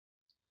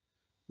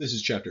This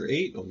is Chapter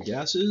 8 on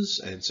gases,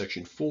 and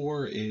Section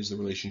 4 is the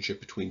relationship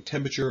between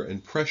temperature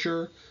and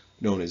pressure,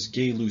 known as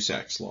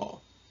Gay-Lussac's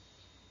law.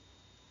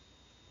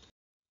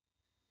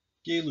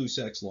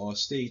 Gay-Lussac's law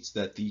states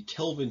that the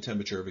Kelvin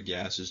temperature of a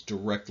gas is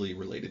directly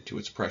related to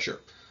its pressure.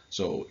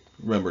 So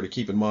remember to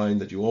keep in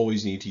mind that you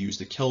always need to use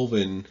the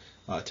Kelvin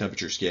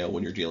temperature scale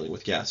when you're dealing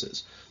with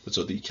gases. But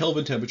so the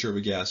Kelvin temperature of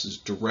a gas is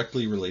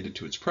directly related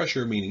to its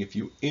pressure, meaning if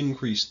you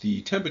increase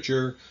the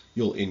temperature,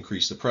 you'll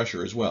increase the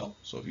pressure as well.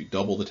 So if you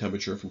double the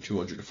temperature from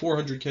 200 to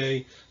 400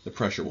 K, the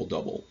pressure will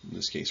double, in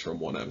this case from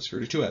 1 atmosphere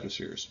to 2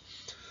 atmospheres.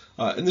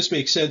 And this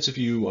makes sense if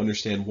you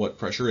understand what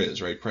pressure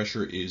is, right?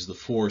 Pressure is the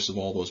force of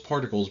all those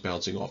particles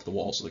bouncing off the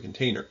walls of the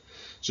container.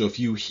 So if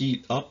you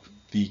heat up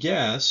the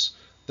gas,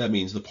 that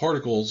means the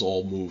particles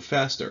all move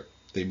faster.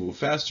 They move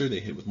faster, they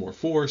hit with more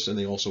force, and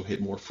they also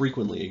hit more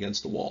frequently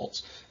against the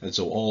walls. And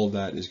so all of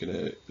that is going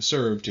to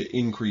serve to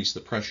increase the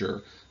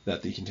pressure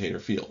that the container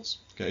feels.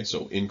 Okay,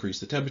 so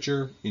increase the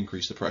temperature,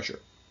 increase the pressure.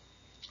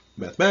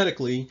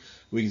 Mathematically,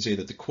 we can say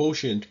that the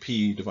quotient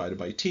P divided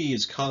by T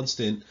is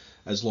constant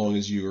as long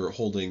as you're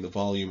holding the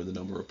volume and the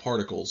number of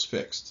particles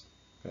fixed.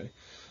 Okay?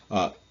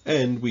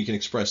 And we can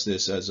express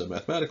this as a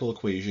mathematical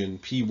equation,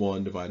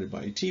 P1 divided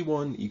by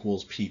T1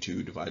 equals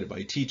P2 divided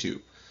by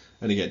T2.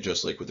 And again,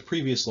 just like with the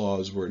previous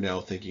laws, we're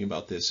now thinking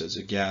about this as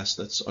a gas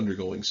that's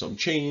undergoing some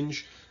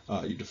change.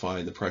 You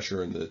define the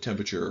pressure and the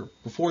temperature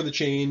before the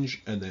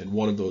change, and then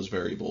one of those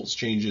variables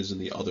changes and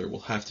the other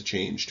will have to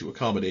change to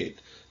accommodate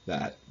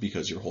that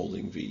because you're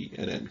holding V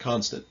and N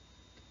constant.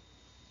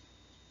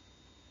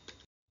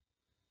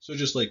 So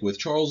just like with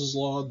Charles's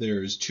law,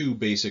 there's two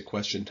basic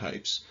question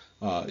types.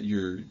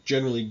 You're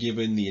generally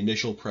given the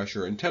initial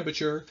pressure and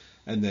temperature,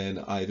 and then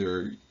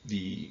either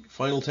the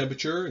final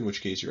temperature, in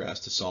which case you're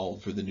asked to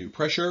solve for the new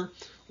pressure,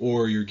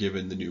 or you're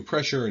given the new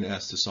pressure and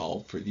asked to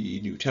solve for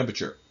the new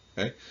temperature.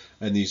 Okay?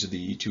 And these are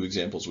the two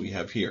examples we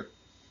have here.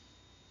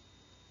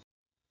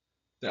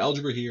 The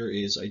algebra here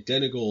is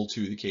identical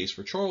to the case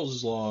for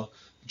Charles's law,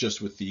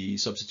 just with the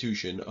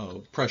substitution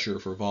of pressure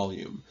for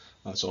volume.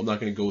 So I'm not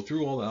going to go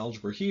through all the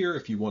algebra here.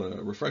 If you want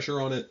a refresher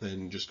on it,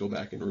 then just go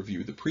back and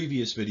review the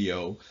previous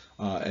video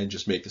and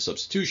just make the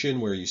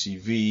substitution where you see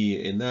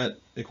V in that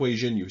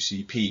equation, you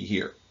see P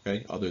here.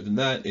 Okay? Other than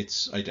that,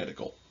 it's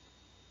identical.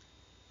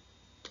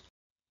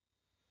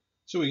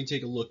 So we can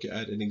take a look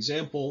at an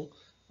example.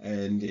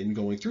 And in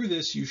going through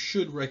this, you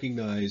should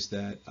recognize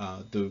that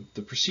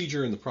the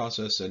procedure and the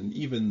process and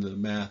even the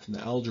math and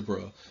the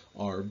algebra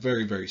are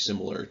very, very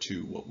similar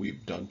to what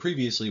we've done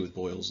previously with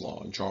Boyle's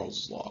law and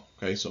Charles's law.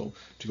 Okay, so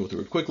to go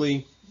through it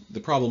quickly, the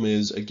problem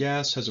is a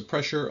gas has a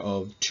pressure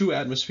of 2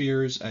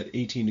 atmospheres at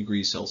 18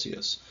 degrees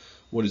Celsius.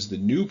 What is the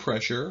new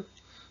pressure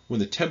when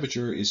the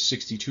temperature is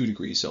 62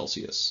 degrees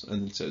Celsius?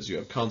 And it says you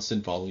have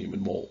constant volume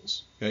in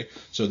moles. Okay,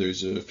 so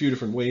there's a few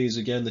different ways,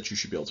 again, that you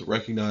should be able to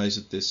recognize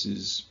that this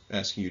is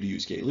asking you to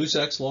use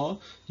Gay-Lussac's law.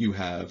 You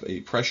have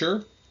a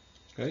pressure,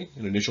 okay,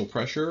 an initial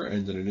pressure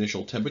and an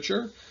initial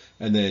temperature,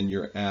 and then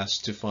you're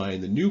asked to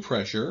find the new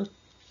pressure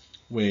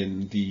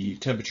when the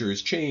temperature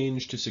is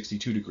changed to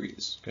 62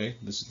 degrees. Okay,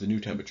 this is the new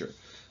temperature.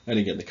 And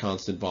again, the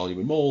constant volume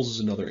in moles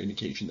is another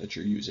indication that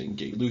you're using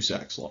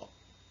Gay-Lussac's law.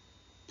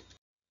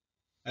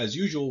 As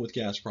usual with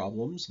gas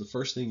problems, the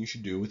first thing you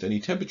should do with any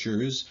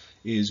temperatures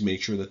is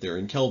make sure that they're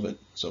in Kelvin.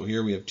 So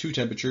here we have two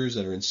temperatures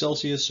that are in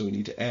Celsius, so we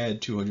need to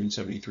add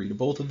 273 to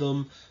both of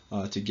them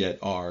to get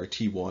our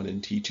T1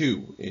 and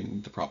T2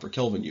 in the proper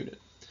Kelvin unit.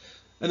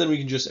 And then we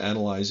can just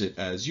analyze it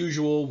as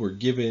usual. We're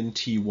given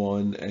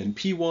T1 and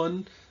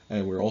P1,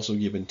 and we're also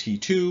given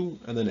T2,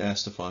 and then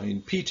asked to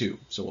find P2.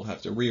 So we'll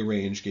have to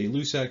rearrange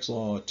Gay-Lussac's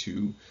law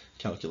to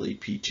calculate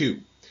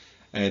P2.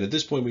 And at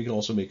this point, we can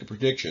also make a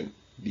prediction.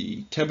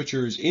 The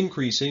temperature is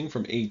increasing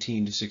from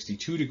 18 to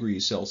 62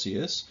 degrees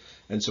Celsius,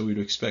 and so we'd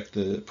expect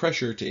the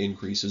pressure to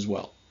increase as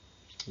well.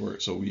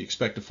 So we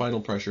expect a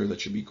final pressure that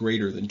should be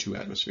greater than 2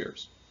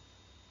 atmospheres.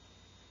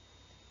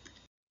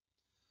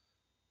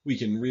 We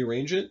can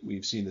rearrange it.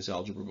 We've seen this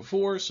algebra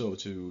before, so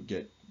to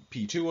get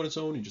P2 on its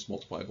own, you just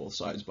multiply both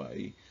sides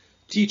by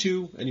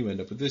T2, and you end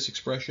up with this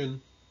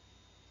expression.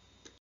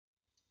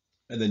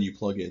 And then you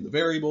plug in the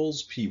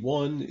variables.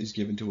 P1 is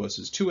given to us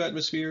as 2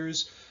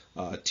 atmospheres.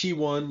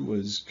 T1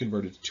 was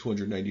converted to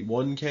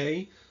 291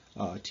 K,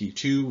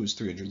 T2 was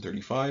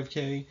 335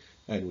 K,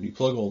 and when you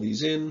plug all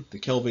these in, the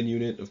Kelvin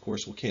unit, of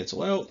course, will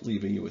cancel out,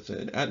 leaving you with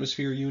an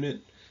atmosphere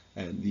unit,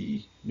 and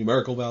the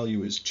numerical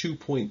value is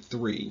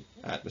 2.3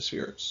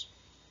 atmospheres.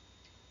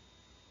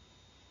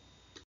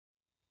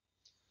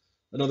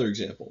 Another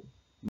example.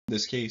 In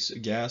this case, a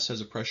gas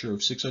has a pressure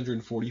of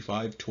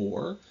 645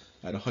 torr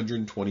at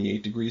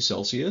 128 degrees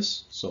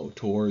Celsius, so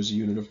torr is a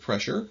unit of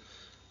pressure.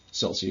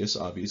 Celsius,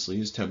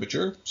 obviously, is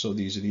temperature, so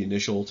these are the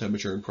initial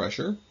temperature and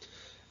pressure.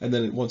 And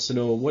then it wants to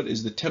know what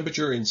is the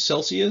temperature in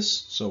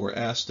Celsius, so we're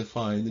asked to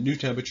find the new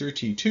temperature,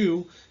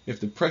 T2, if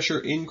the pressure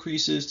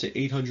increases to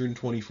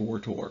 824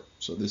 torr.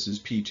 So this is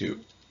P2.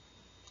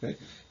 Okay?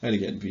 And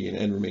again, V and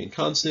N remain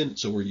constant,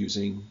 so we're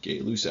using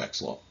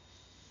Gay-Lussac's law.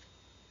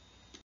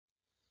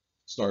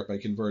 Start by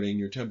converting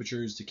your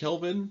temperatures to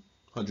Kelvin.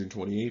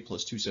 128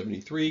 plus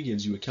 273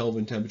 gives you a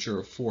Kelvin temperature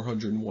of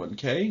 401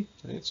 K.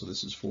 Right? So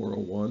this is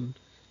 401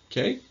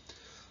 K.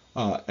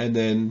 And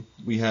then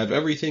we have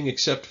everything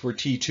except for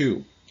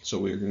T2. So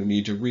we're going to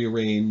need to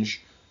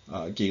rearrange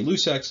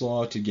Gay-Lussac's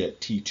law to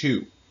get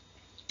T2.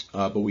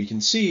 But we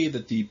can see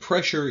that the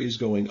pressure is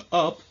going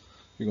up.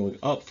 You're going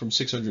up from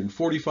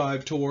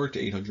 645 torr to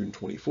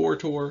 824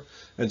 torr,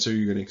 and so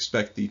you're going to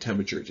expect the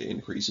temperature to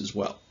increase as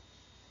well.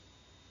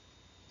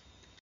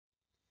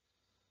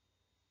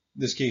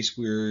 In this case,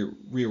 we're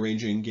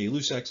rearranging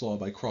Gay-Lussac's law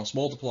by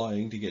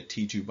cross-multiplying to get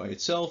T2 by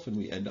itself, and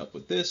we end up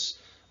with this.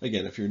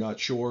 Again, if you're not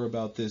sure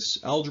about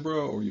this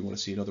algebra or you want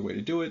to see another way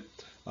to do it,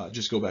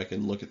 just go back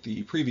and look at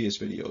the previous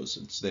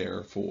videos. It's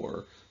there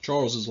for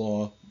Charles's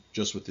law,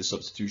 just with the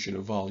substitution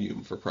of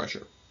volume for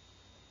pressure.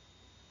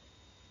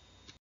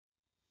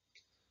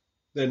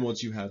 Then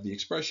once you have the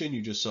expression,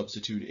 you just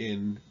substitute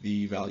in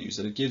the values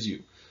that it gives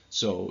you.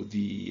 So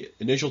the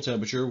initial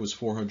temperature was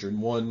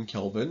 401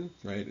 Kelvin,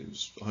 right? It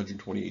was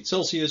 128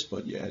 Celsius,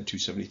 but you add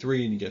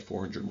 273 and you get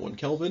 401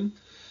 Kelvin.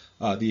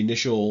 The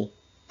initial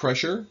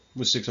pressure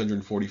was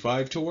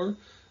 645 torr.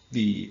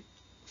 The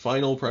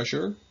final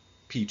pressure,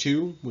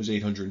 P2, was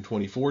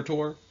 824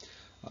 torr.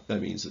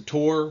 That means the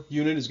torr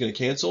unit is going to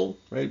cancel,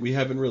 right? We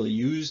haven't really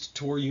used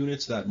torr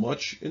units that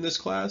much in this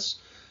class.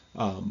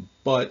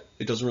 But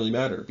it doesn't really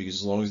matter because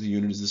as long as the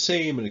unit is the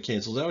same and it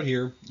cancels out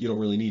here, you don't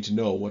really need to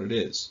know what it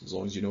is. As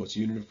long as you know it's a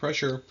unit of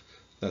pressure,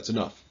 that's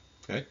enough.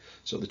 Okay,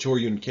 so the torr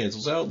unit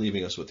cancels out,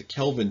 leaving us with a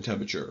Kelvin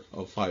temperature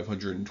of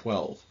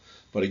 512.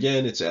 But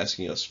again, it's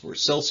asking us for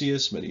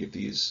Celsius. Many of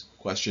these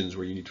questions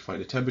where you need to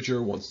find a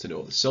temperature wants to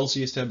know the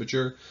Celsius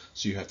temperature,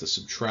 so you have to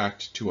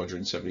subtract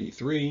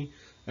 273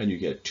 and you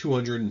get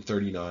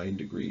 239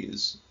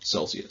 degrees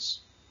Celsius.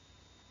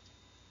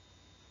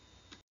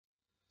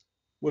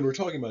 When we're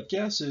talking about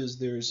gases,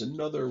 there's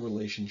another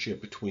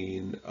relationship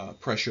between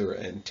pressure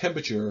and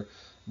temperature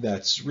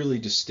that's really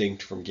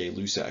distinct from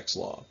Gay-Lussac's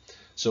law.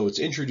 So it's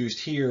introduced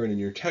here and in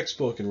your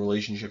textbook in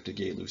relationship to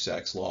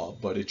Gay-Lussac's law,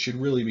 but it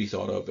should really be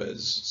thought of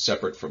as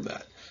separate from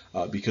that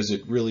because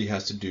it really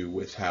has to do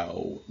with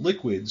how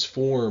liquids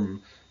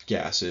form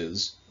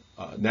gases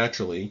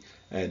naturally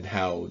and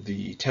how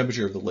the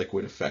temperature of the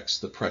liquid affects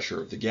the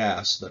pressure of the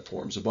gas that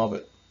forms above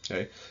it.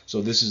 Okay?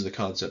 So this is the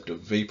concept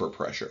of vapor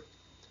pressure.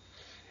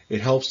 It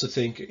helps to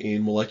think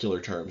in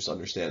molecular terms to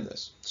understand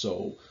this.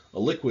 So a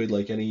liquid,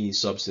 like any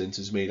substance,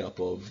 is made up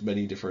of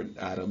many different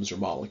atoms or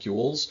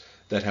molecules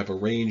that have a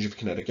range of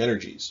kinetic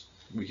energies.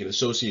 We can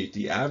associate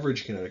the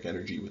average kinetic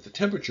energy with the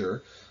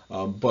temperature,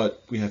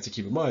 but we have to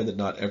keep in mind that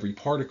not every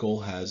particle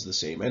has the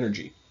same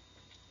energy.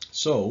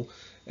 So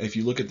if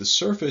you look at the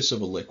surface of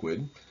a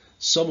liquid,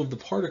 some of the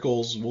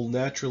particles will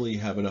naturally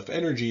have enough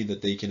energy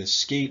that they can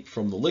escape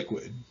from the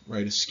liquid,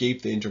 right?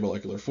 Escape the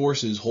intermolecular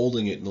forces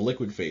holding it in the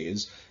liquid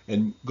phase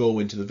and go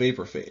into the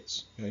vapor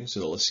phase. Okay? So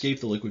they'll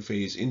escape the liquid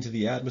phase into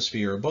the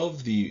atmosphere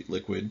above the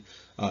liquid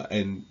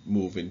and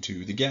move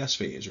into the gas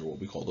phase, or what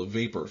we call the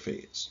vapor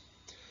phase.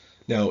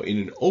 Now, in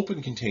an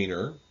open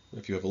container,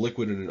 if you have a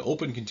liquid in an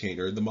open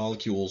container, the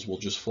molecules will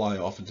just fly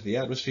off into the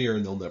atmosphere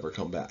and they'll never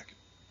come back.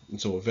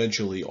 And so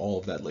eventually all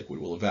of that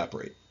liquid will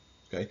evaporate.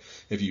 Okay?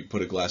 If you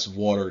put a glass of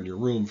water in your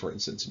room, for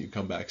instance, and you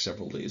come back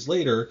several days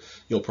later,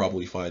 you'll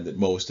probably find that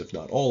most, if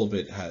not all of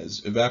it,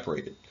 has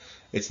evaporated.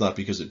 It's not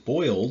because it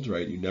boiled,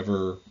 right? You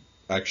never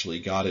actually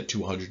got it to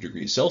 100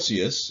 degrees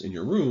Celsius in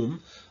your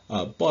room,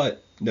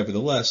 but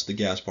nevertheless, the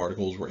gas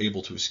particles were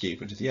able to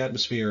escape into the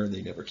atmosphere and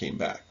they never came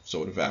back,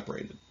 so it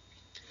evaporated.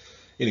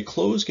 In a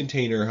closed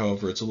container,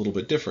 however, it's a little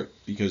bit different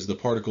because the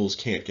particles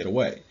can't get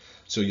away.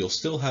 So you'll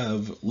still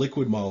have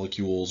liquid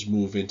molecules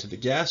move into the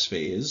gas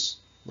phase,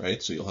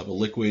 right? So you'll have a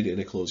liquid in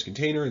a closed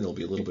container and there'll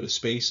be a little bit of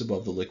space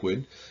above the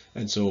liquid.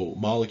 And so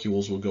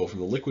molecules will go from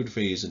the liquid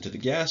phase into the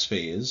gas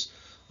phase,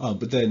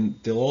 but then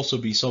there'll also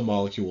be some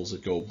molecules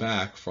that go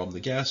back from the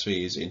gas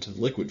phase into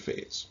the liquid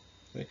phase.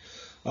 Okay?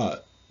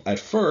 At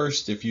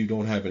first, if you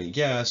don't have any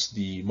gas,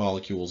 the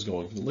molecules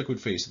going from the liquid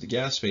phase to the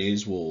gas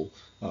phase will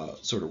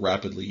sort of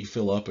rapidly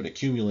fill up and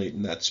accumulate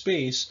in that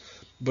space.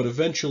 But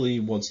eventually,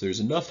 once there's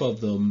enough of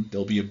them,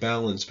 there'll be a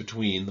balance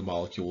between the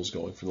molecules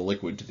going from the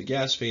liquid to the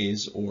gas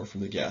phase or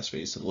from the gas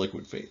phase to the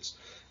liquid phase.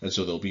 And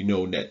so there'll be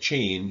no net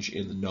change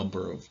in the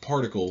number of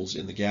particles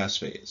in the gas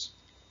phase.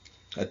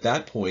 At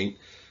that point,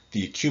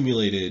 the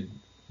accumulated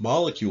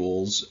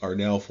molecules are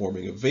now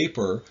forming a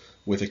vapor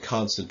with a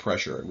constant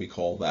pressure, and we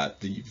call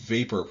that the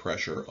vapor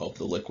pressure of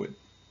the liquid.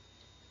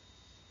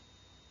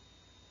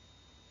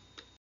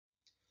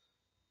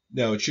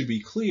 Now, it should be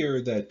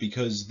clear that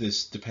because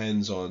this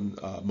depends on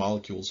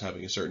molecules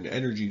having a certain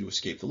energy to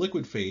escape the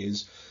liquid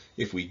phase,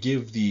 if we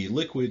give the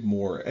liquid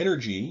more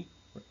energy,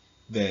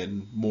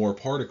 then more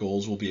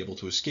particles will be able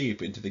to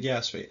escape into the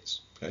gas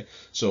phase. Okay?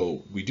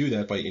 So we do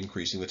that by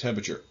increasing the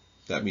temperature.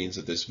 That means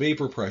that this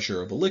vapor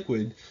pressure of a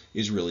liquid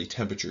is really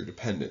temperature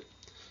dependent.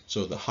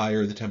 So the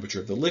higher the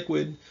temperature of the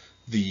liquid,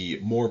 the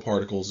more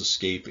particles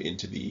escape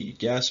into the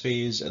gas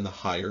phase and the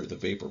higher the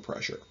vapor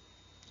pressure.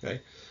 Okay?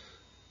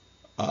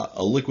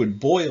 A liquid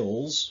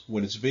boils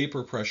when its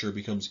vapor pressure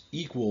becomes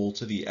equal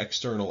to the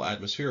external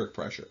atmospheric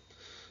pressure.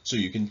 So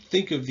you can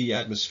think of the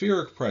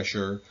atmospheric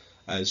pressure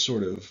as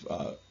sort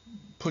of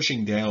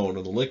pushing down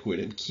on the liquid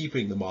and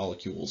keeping the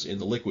molecules in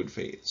the liquid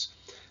phase.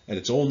 And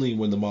it's only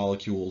when the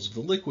molecules of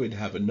the liquid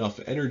have enough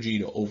energy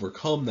to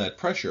overcome that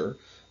pressure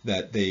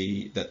that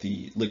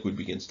the liquid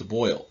begins to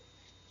boil.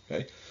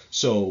 Okay?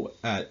 So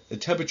at a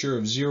temperature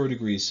of 0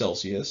 degrees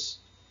Celsius,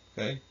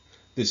 okay,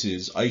 this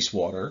is ice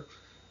water.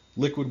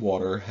 Liquid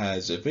water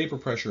has a vapor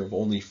pressure of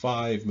only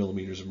 5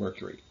 millimeters of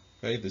mercury.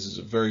 Okay? This is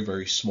a very,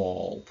 very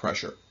small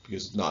pressure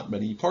because not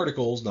many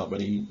particles, not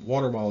many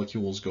water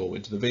molecules go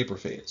into the vapor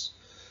phase.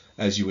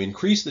 As you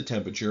increase the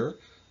temperature,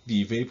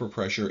 the vapor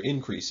pressure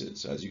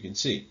increases, as you can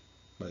see.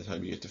 By the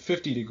time you get to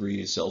 50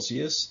 degrees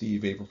Celsius, the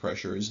vapor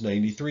pressure is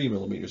 93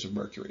 millimeters of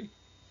mercury.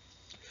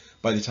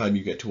 By the time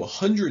you get to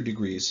 100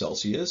 degrees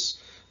Celsius,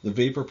 the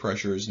vapor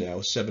pressure is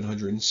now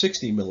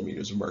 760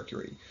 millimeters of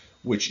mercury,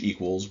 which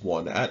equals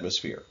 1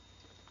 atmosphere.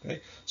 Okay?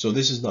 So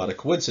this is not a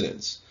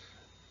coincidence.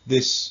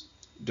 This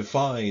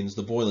defines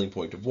the boiling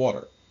point of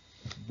water.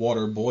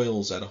 Water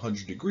boils at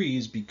 100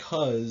 degrees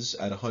because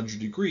at 100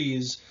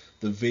 degrees,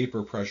 the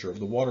vapor pressure of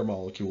the water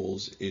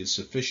molecules is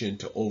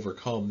sufficient to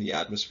overcome the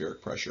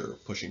atmospheric pressure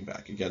pushing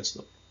back against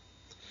them.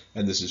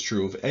 And this is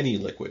true of any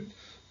liquid.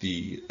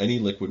 Any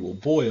liquid will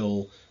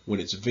boil when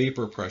its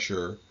vapor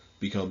pressure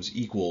becomes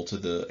equal to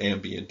the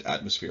ambient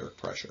atmospheric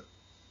pressure.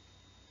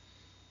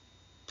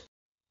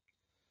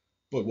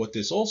 But what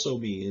this also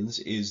means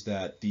is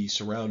that the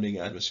surrounding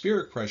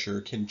atmospheric pressure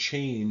can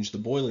change the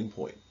boiling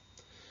point.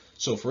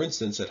 So for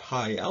instance, at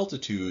high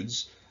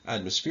altitudes,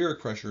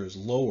 atmospheric pressure is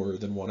lower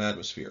than 1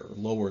 atmosphere, or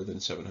lower than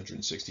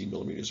 760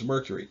 millimeters of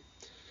mercury.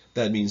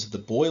 That means that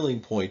the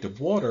boiling point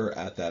of water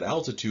at that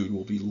altitude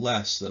will be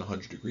less than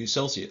 100 degrees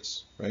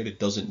Celsius, right? It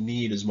doesn't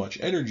need as much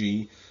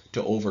energy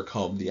to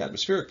overcome the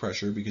atmospheric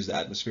pressure because the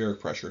atmospheric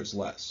pressure is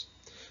less.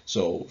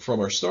 So from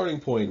our starting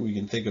point, we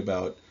can think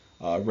about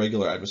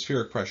regular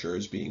atmospheric pressure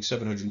as being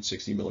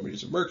 760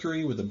 millimeters of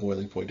mercury with a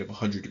boiling point of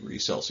 100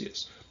 degrees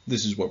Celsius.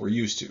 This is what we're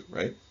used to,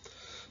 right?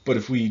 But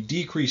if we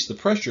decrease the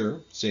pressure,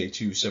 say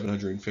to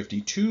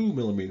 752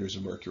 millimeters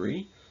of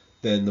mercury,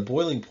 then the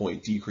boiling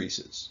point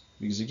decreases.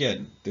 Because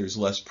again, there's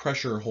less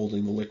pressure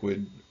holding the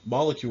liquid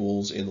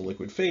molecules in the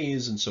liquid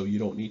phase, and so you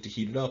don't need to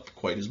heat it up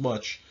quite as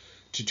much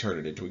to turn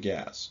it into a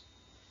gas.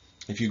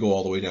 If you go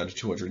all the way down to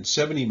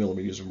 270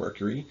 millimeters of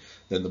mercury,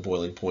 then the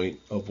boiling point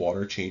of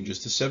water changes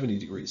to 70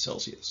 degrees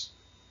Celsius.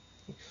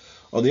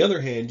 On the other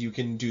hand, you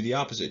can do the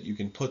opposite. You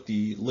can put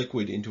the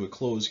liquid into a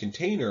closed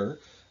container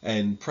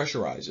and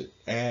pressurize it.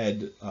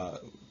 Add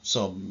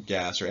some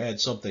gas or add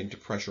something to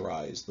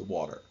pressurize the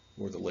water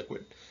or the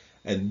liquid.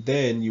 And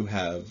then you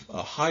have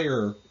a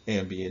higher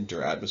ambient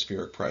or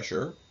atmospheric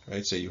pressure,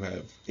 right? Say you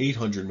have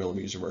 800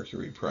 millimeters of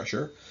mercury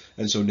pressure,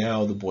 and so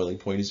now the boiling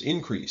point is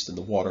increased and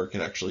the water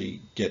can actually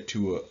get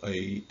to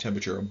a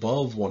temperature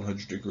above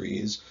 100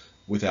 degrees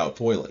without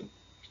boiling.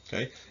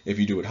 Okay? If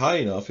you do it high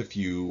enough, if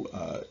you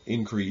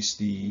increase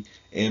the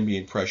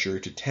ambient pressure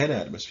to 10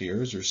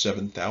 atmospheres or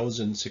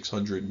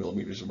 7,600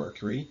 millimeters of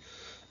mercury,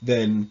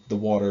 then the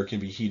water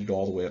can be heated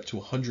all the way up to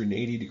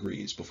 180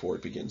 degrees before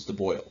it begins to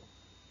boil.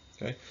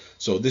 Okay?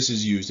 So this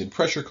is used in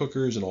pressure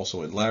cookers and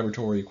also in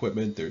laboratory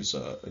equipment. There's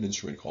an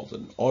instrument called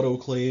an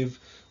autoclave,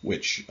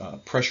 which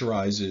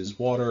pressurizes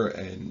water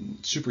and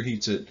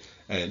superheats it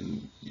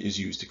and is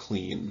used to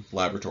clean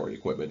laboratory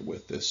equipment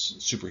with this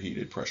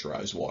superheated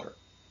pressurized water.